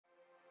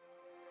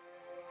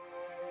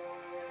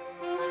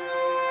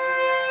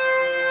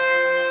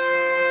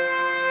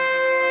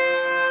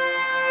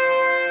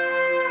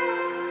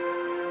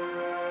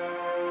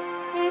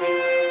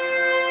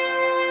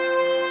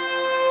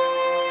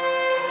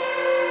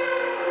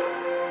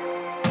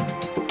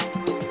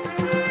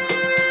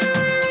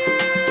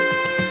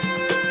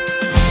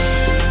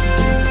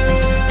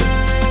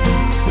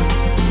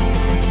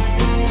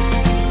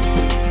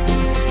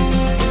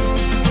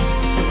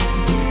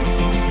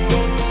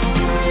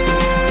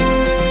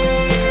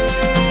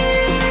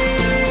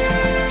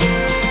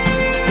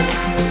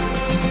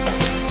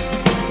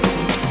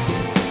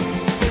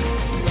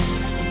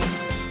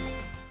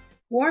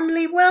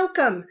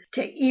Welcome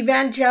to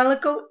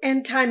Evangelical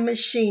End Time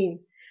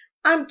Machine.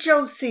 I'm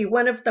Josie,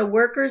 one of the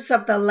workers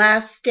of the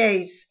last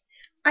days.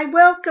 I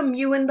welcome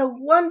you in the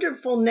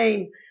wonderful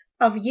name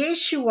of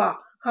Yeshua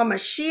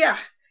HaMashiach,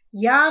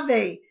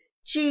 Yahweh,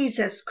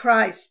 Jesus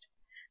Christ.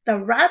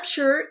 The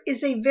rapture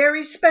is a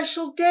very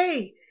special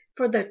day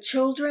for the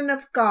children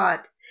of God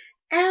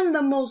and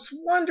the most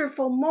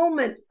wonderful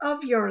moment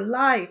of your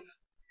life.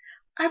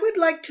 I would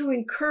like to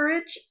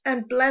encourage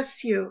and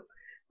bless you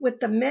with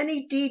the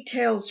many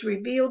details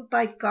revealed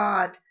by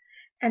God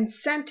and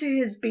sent to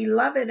his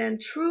beloved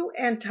and true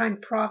end-time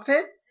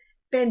prophet,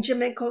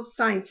 Benjamin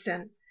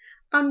Koseinson,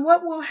 on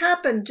what will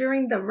happen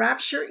during the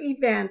rapture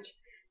event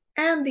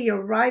and the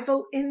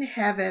arrival in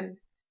heaven.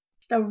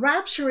 The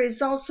rapture is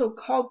also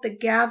called the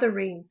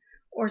gathering,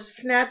 or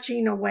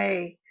snatching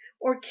away,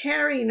 or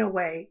carrying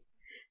away.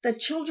 The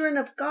children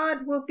of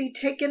God will be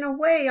taken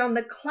away on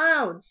the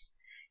clouds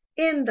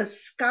in the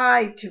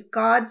sky to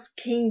God's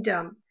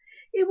kingdom.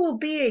 It will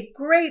be a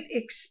great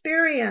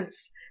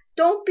experience.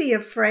 Don't be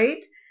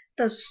afraid.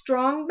 The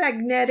strong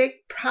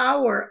magnetic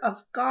power of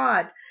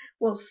God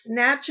will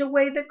snatch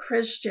away the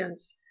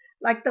Christians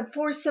like the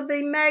force of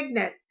a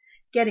magnet,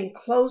 getting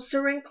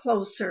closer and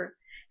closer,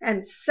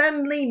 and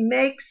suddenly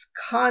makes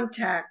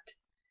contact.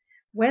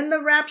 When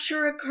the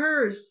rapture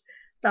occurs,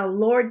 the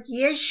Lord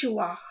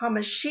Yeshua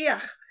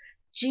HaMashiach,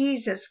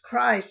 Jesus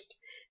Christ,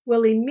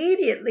 will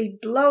immediately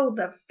blow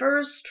the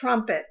first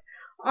trumpet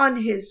on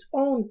his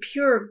own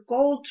pure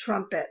gold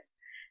trumpet.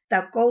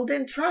 The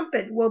golden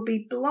trumpet will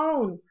be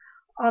blown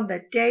on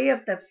the day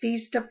of the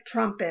Feast of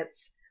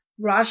Trumpets,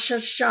 Rosh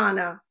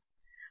Hashanah.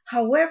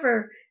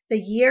 However, the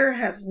year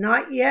has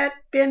not yet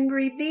been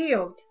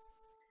revealed.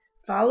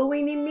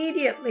 Following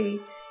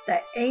immediately,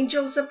 the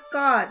angels of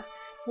God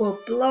will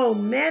blow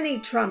many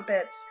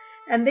trumpets,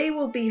 and they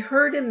will be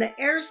heard in the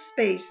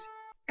airspace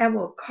and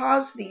will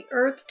cause the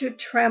earth to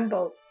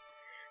tremble.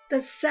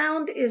 The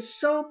sound is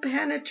so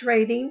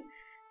penetrating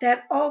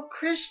that all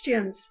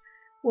Christians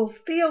will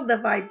feel the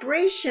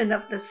vibration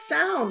of the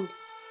sound,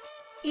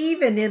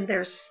 even in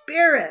their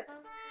spirit.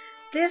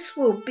 This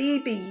will be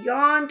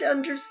beyond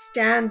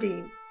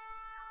understanding.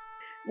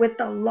 With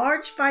the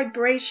large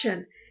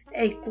vibration,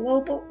 a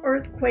global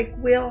earthquake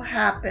will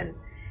happen,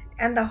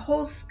 and the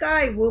whole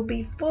sky will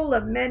be full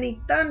of many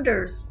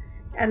thunders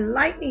and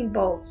lightning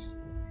bolts,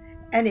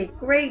 and a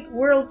great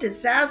world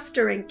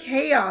disaster and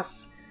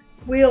chaos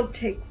will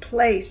take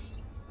place.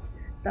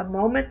 The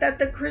moment that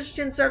the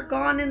Christians are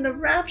gone in the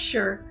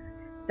rapture,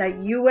 the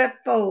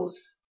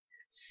UFOs,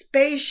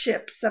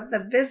 spaceships of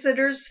the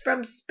visitors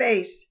from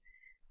space,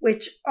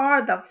 which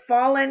are the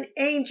fallen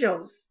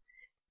angels,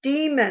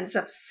 demons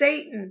of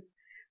Satan,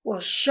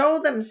 will show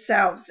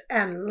themselves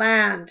and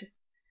land.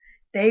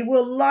 They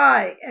will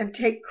lie and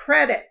take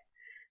credit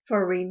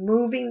for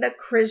removing the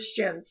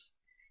Christians,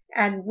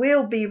 and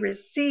will be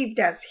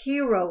received as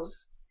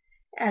heroes,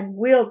 and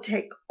will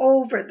take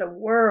over the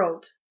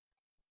world.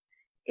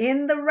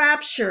 In the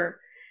rapture,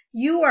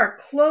 you are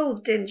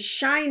clothed in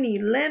shiny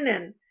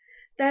linen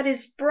that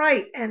is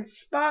bright and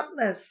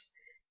spotless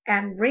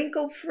and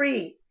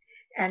wrinkle-free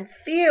and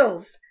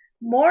feels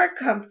more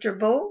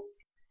comfortable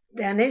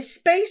than a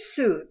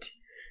spacesuit.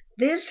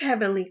 This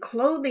heavenly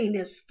clothing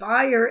is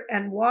fire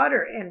and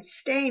water and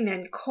stain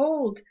and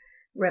cold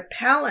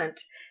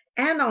repellent,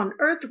 and on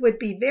earth would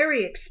be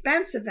very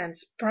expensive and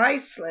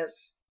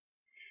priceless.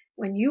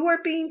 When you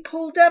are being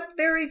pulled up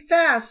very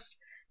fast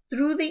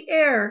through the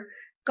air,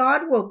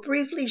 God will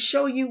briefly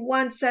show you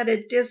once at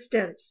a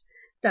distance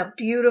the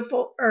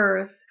beautiful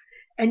earth,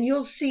 and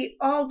you'll see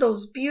all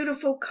those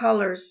beautiful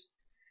colors.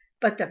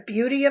 But the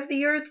beauty of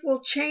the earth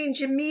will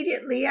change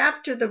immediately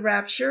after the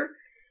rapture,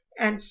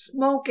 and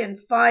smoke and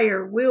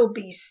fire will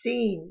be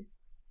seen.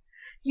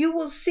 You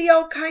will see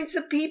all kinds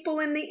of people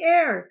in the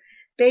air,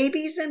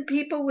 babies and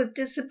people with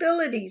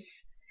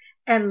disabilities,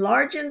 and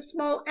large and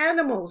small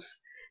animals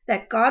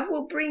that God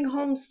will bring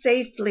home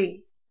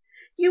safely.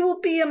 You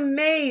will be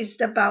amazed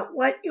about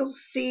what you'll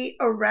see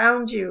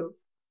around you.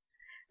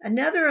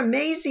 Another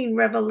amazing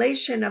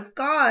revelation of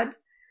God,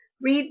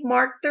 read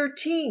Mark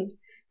 13,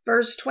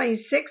 verse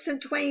 26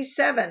 and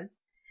 27.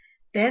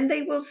 Then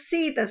they will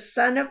see the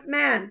Son of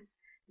Man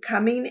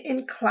coming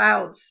in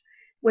clouds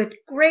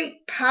with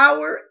great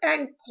power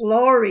and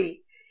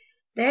glory.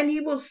 Then he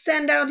will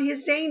send out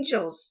his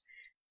angels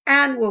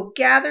and will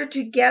gather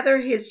together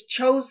his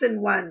chosen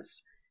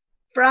ones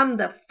from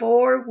the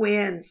four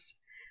winds,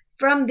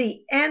 from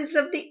the ends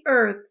of the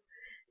earth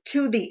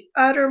to the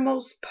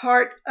uttermost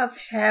part of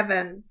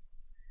heaven.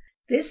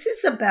 This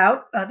is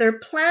about other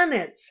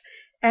planets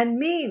and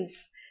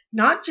means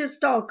not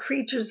just all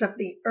creatures of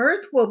the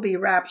earth will be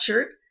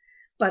raptured,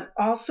 but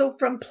also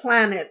from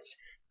planets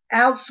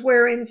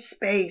elsewhere in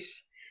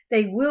space.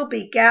 They will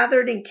be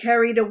gathered and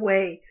carried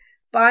away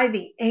by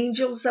the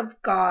angels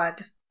of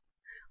God.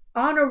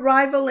 On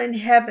arrival in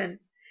heaven,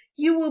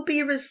 you will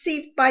be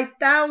received by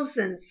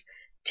thousands,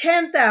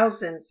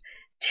 10,000s,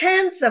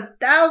 tens of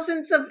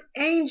thousands of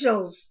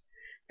angels.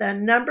 The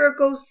number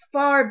goes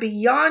far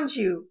beyond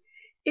you.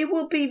 It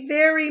will be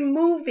very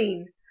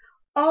moving.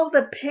 All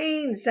the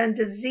pains and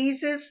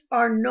diseases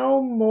are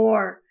no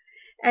more,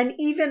 and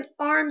even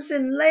arms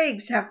and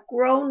legs have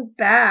grown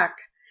back.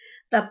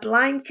 The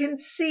blind can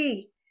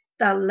see,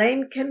 the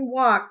lame can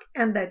walk,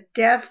 and the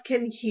deaf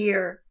can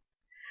hear.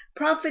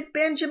 Prophet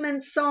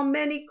Benjamin saw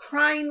many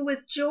crying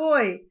with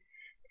joy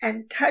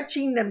and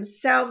touching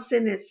themselves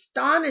in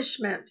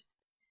astonishment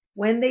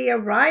when they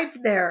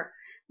arrived there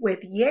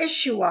with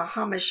Yeshua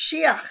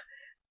HaMashiach,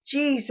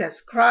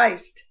 Jesus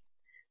Christ.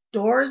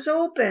 Doors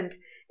opened,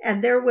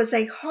 and there was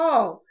a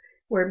hall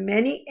where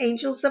many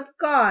angels of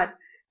God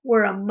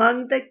were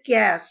among the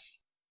guests.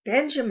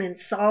 Benjamin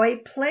saw a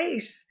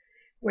place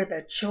where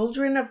the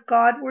children of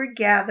God were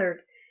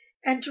gathered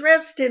and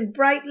dressed in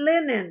bright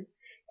linen,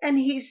 and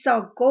he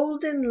saw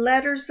golden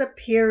letters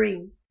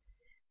appearing.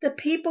 The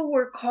people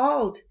were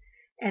called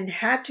and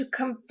had to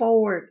come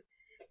forward,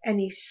 and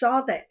he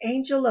saw the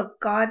angel of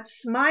God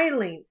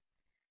smiling.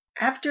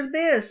 After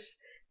this,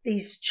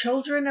 these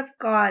children of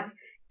God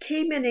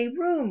came in a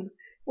room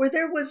where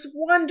there was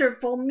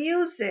wonderful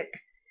music.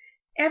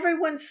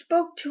 Everyone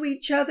spoke to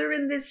each other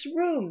in this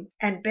room,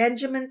 and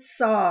Benjamin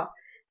saw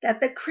that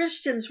the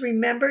Christians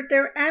remembered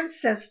their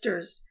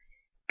ancestors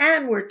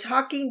and were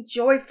talking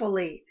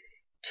joyfully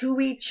to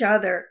each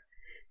other.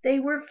 They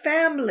were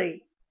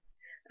family.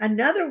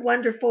 Another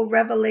wonderful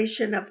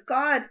revelation of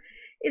God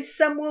is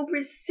some will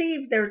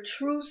receive their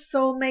true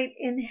soulmate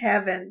in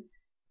heaven,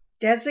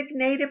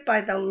 designated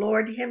by the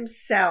Lord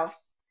himself.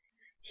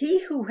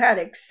 He who had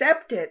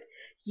accepted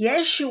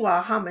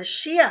Yeshua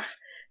HaMashiach,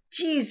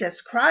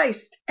 Jesus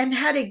Christ, and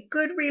had a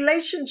good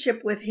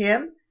relationship with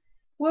him,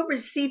 will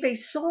receive a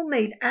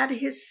soulmate at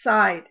his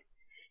side,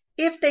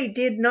 if they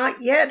did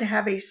not yet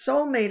have a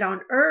soulmate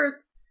on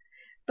earth.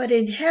 But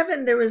in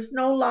heaven there is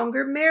no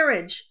longer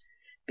marriage,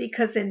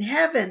 because in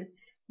heaven,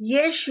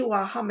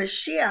 Yeshua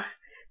HaMashiach,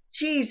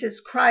 Jesus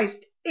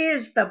Christ,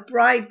 is the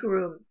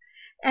bridegroom,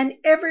 and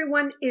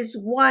everyone is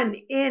one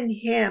in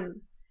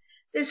him.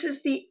 This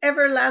is the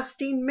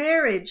everlasting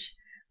marriage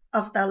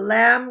of the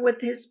Lamb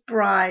with his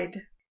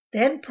bride.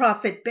 Then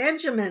Prophet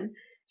Benjamin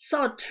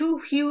saw two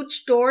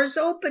huge doors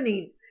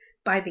opening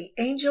by the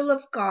angel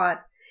of God,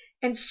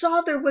 and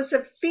saw there was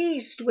a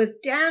feast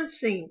with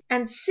dancing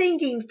and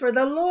singing for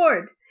the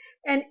Lord,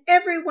 and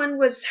everyone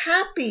was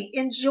happy,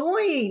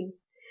 enjoying.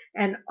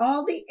 And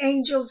all the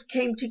angels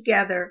came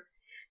together,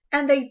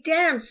 and they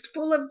danced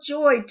full of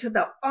joy to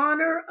the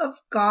honor of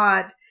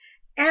God.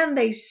 And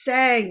they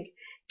sang,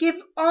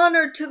 "Give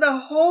honor to the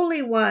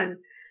Holy One.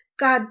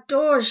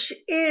 Kadosh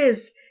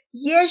is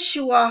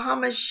Yeshua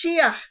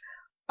HaMashiach,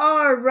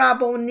 our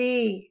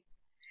Rabboni."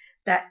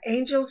 The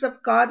angels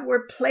of God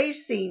were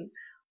placing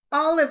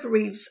olive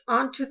wreaths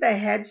onto the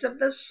heads of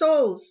the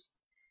souls,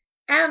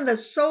 and the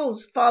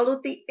souls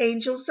followed the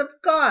angels of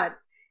God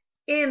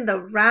in the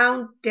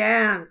round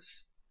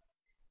dance.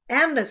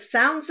 And the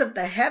sounds of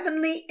the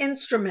heavenly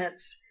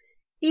instruments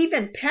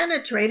even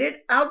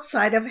penetrated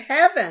outside of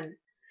heaven.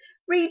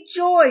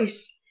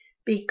 Rejoice,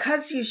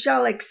 because you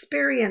shall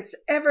experience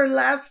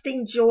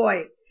everlasting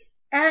joy,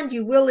 and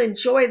you will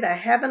enjoy the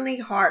heavenly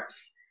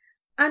harps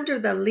under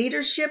the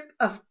leadership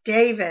of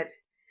David.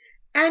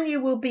 And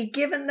you will be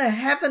given the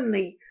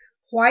heavenly,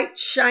 white,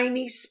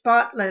 shiny,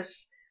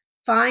 spotless,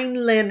 fine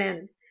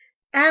linen,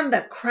 and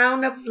the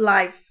crown of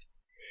life.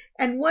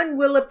 And one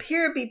will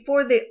appear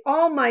before the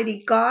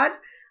Almighty God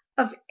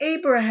of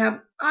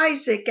Abraham,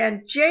 Isaac,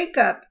 and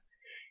Jacob,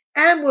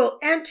 and will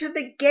enter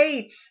the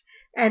gates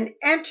and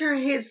enter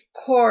his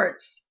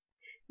courts.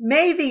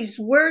 May these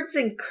words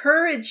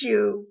encourage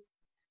you.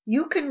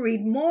 You can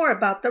read more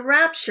about the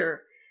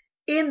rapture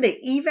in the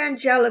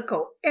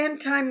Evangelical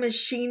End Time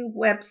Machine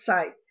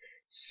website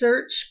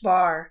search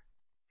bar.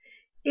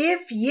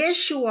 If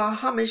Yeshua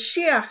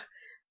HaMashiach,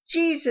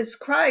 Jesus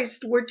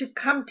Christ, were to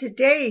come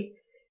today,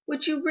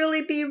 would you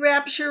really be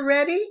rapture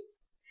ready?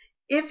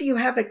 If you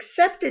have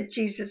accepted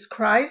Jesus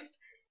Christ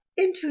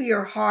into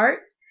your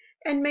heart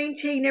and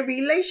maintain a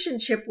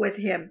relationship with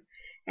him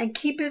and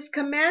keep his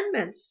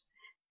commandments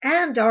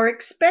and are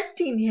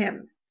expecting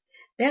him,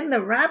 then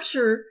the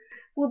rapture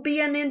will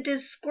be an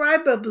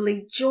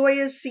indescribably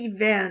joyous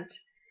event.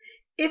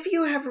 If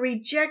you have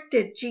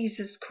rejected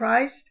Jesus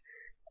Christ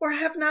or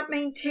have not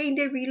maintained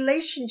a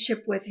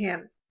relationship with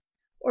him,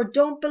 or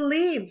don't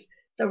believe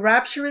the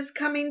rapture is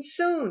coming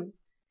soon,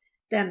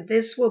 then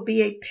this will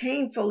be a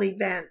painful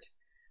event,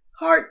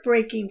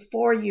 heartbreaking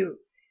for you.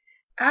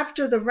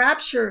 After the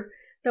rapture,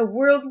 the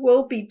world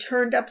will be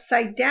turned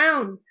upside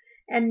down,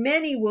 and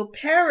many will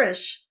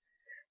perish.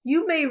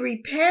 You may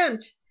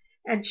repent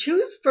and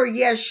choose for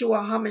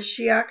Yeshua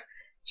HaMashiach,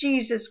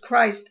 Jesus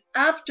Christ,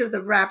 after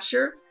the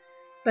rapture,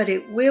 but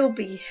it will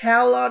be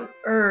hell on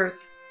earth.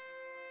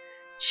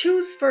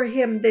 Choose for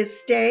him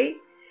this day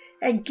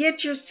and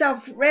get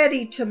yourself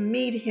ready to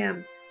meet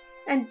him.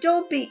 And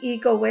don't be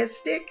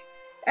egoistic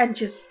and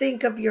just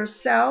think of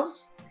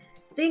yourselves.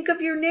 Think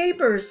of your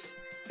neighbors,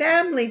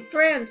 family,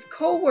 friends,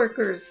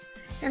 co-workers,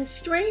 and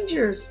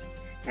strangers,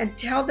 and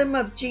tell them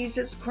of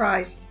Jesus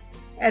Christ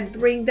and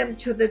bring them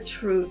to the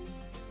truth.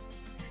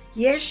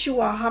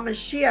 Yeshua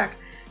HaMashiach,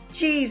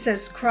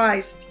 Jesus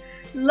Christ,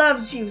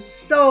 loves you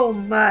so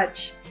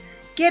much.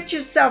 Get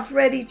yourself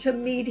ready to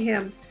meet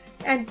him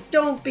and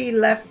don't be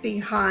left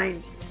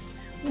behind.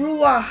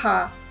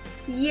 Ruaha,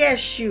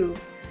 Yeshu,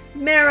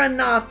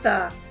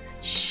 Maranatha,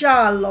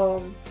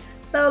 Shalom.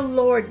 The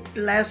Lord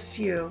bless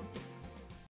you.